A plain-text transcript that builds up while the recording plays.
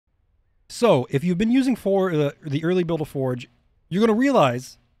So if you've been using the early build of Forge, you're going to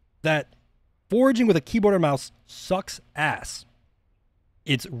realize that foraging with a keyboard or mouse sucks ass.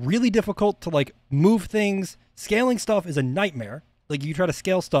 It's really difficult to like move things. Scaling stuff is a nightmare. Like you try to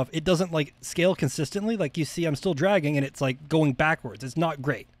scale stuff, it doesn't like scale consistently. Like you see, I'm still dragging and it's like going backwards. It's not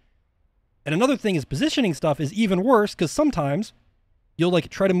great. And another thing is positioning stuff is even worse because sometimes you'll like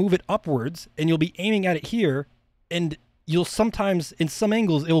try to move it upwards and you'll be aiming at it here and you'll sometimes in some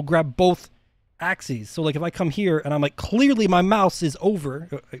angles it will grab both axes. So like if I come here and I'm like, clearly my mouse is over,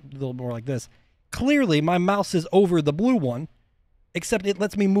 a little more like this, clearly my mouse is over the blue one, except it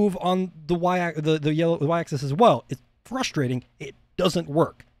lets me move on the yellow y-axis as well. It's frustrating. It doesn't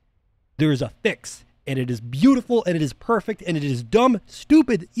work. There is a fix, and it is beautiful, and it is perfect, and it is dumb,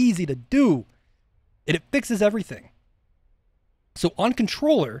 stupid, easy to do, and it fixes everything. So on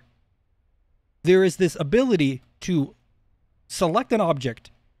controller, there is this ability to select an object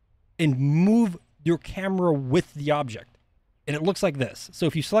and move your camera with the object, and it looks like this. So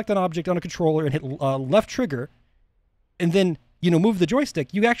if you select an object on a controller and hit left trigger, and then move the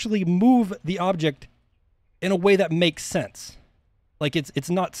joystick, you actually move the object in a way that makes sense. Like it's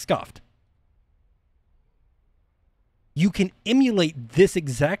not scuffed. You can emulate this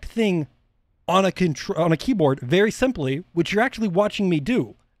exact thing on a keyboard very simply, which you're actually watching me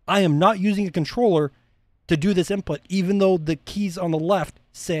do. I am not using a controller to do this input, even though the keys on the left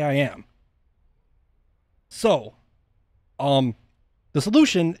say I am. So, the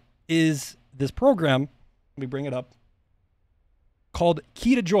solution is this program. Let me bring it up. Called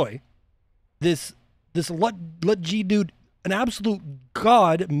Key to Joy. This Let G dude, an absolute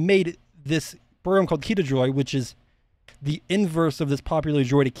god, made this program called Key to Joy, which is the inverse of this popular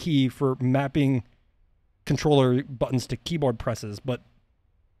joy to key for mapping controller buttons to keyboard presses. But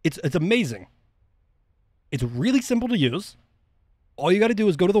it's amazing. It's really simple to use. All you got to do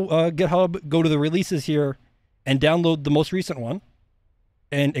is go to the GitHub, go to the releases here, and download the most recent one,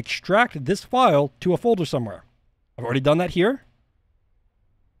 and extract this file to a folder somewhere. I've already done that here.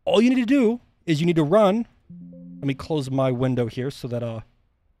 All you need to do is you need to run. Let me close my window here so that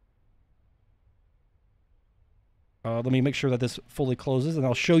let me make sure that this fully closes, and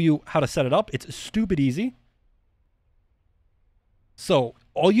I'll show you how to set it up. It's stupid easy. So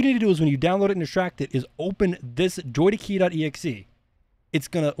all you need to do is when you download it and extract it is open this joy2key.exe. It's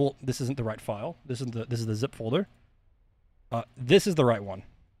gonna, well, this isn't the right file. This is the zip folder. This is the right one.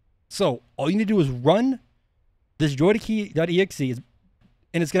 So all you need to do is run this joy2key.exe,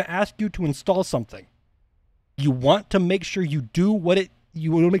 and it's gonna ask you to install something. You want to make sure you do what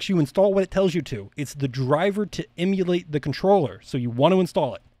you want to make sure you install what it tells you to. It's the driver to emulate the controller, so you want to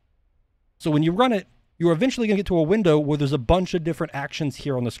install it. So when you run it, you're eventually going to get to a window where there's a bunch of different actions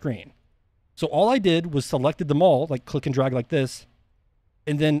here on the screen. So all I did was selected them all, like click and drag like this,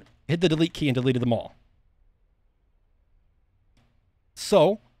 and then hit the delete key and deleted them all.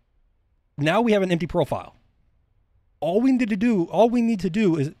 So now we have an empty profile. All we need to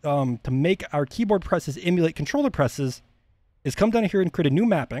do is to make our keyboard presses emulate controller presses is come down here and create a new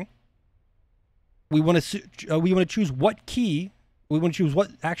mapping. We want to choose what key. We want to choose what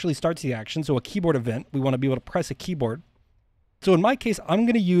actually starts the action. So a keyboard event. We want to be able to press a keyboard. So in my case, I'm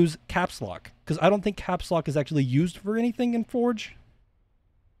going to use caps lock because I don't think caps lock is actually used for anything in Forge.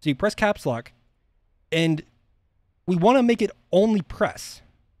 So you press caps lock, and we want to make it only press.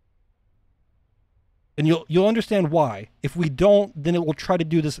 And you'll understand why. If we don't, then it will try to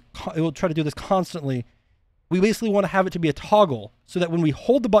do this. It will try to do this constantly. We basically want to have it to be a toggle so that when we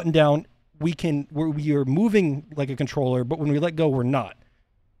hold the button down, we are moving like a controller, but when we let go, we're not.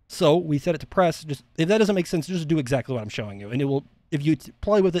 So we set it to press. Just if that doesn't make sense, just do exactly what I'm showing you, and it will. If you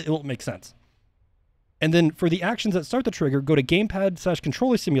play with it, it will make sense. And then for the actions that start the trigger, go to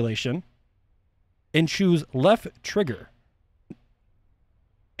gamepad/controller simulation, and choose left trigger.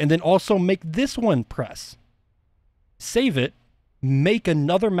 And then also make this one press. Save it, make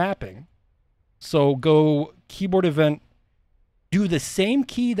another mapping. So go keyboard event, do the same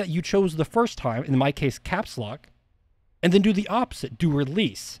key that you chose the first time, in my case caps lock, and then do the opposite, do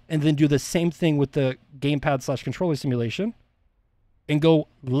release, and then do the same thing with the gamepad/controller simulation, and go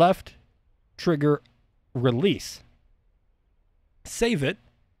left trigger release. Save it,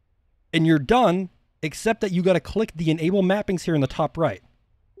 and you're done, except that you got to click the enable mappings here in the top right.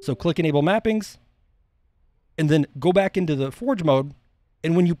 So click enable mappings, and then go back into the Forge mode,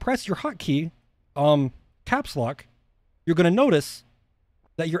 and when you press your hotkey, caps lock, you're going to notice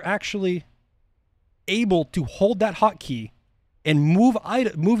that you're actually able to hold that hotkey and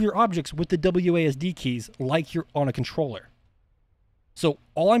move your objects with the WASD keys like you're on a controller. So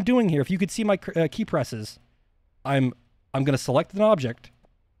all I'm doing here, if you could see my key presses, I'm going to select an object,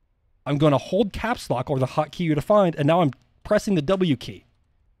 I'm going to hold caps lock, or the hotkey you defined, and now I'm pressing the W key,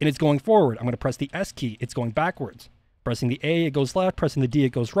 and it's going forward. I'm going to press the S key. It's going backwards. Pressing the A, it goes left. Pressing the D, it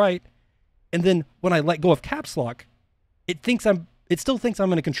goes right. And then when I let go of caps lock, it still thinks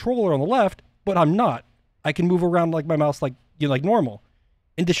I'm in a controller on the left, but I'm not. I can move around like my mouse like normal.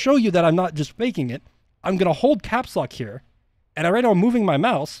 And to show you that I'm not just faking it, I'm going to hold caps lock here, and right now I'm moving my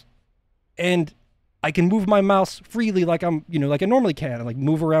mouse, and I can move my mouse freely like I'm, like I normally can, and like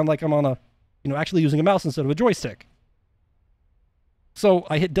move around like I'm on a, actually using a mouse instead of a joystick. So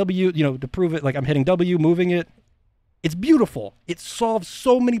I hit W, to prove it, like I'm hitting W, moving it. It's beautiful. It solves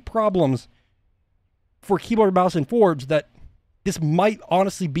so many problems for keyboard, mouse, and Forge that this might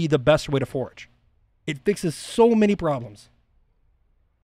honestly be the best way to Forge. It fixes so many problems.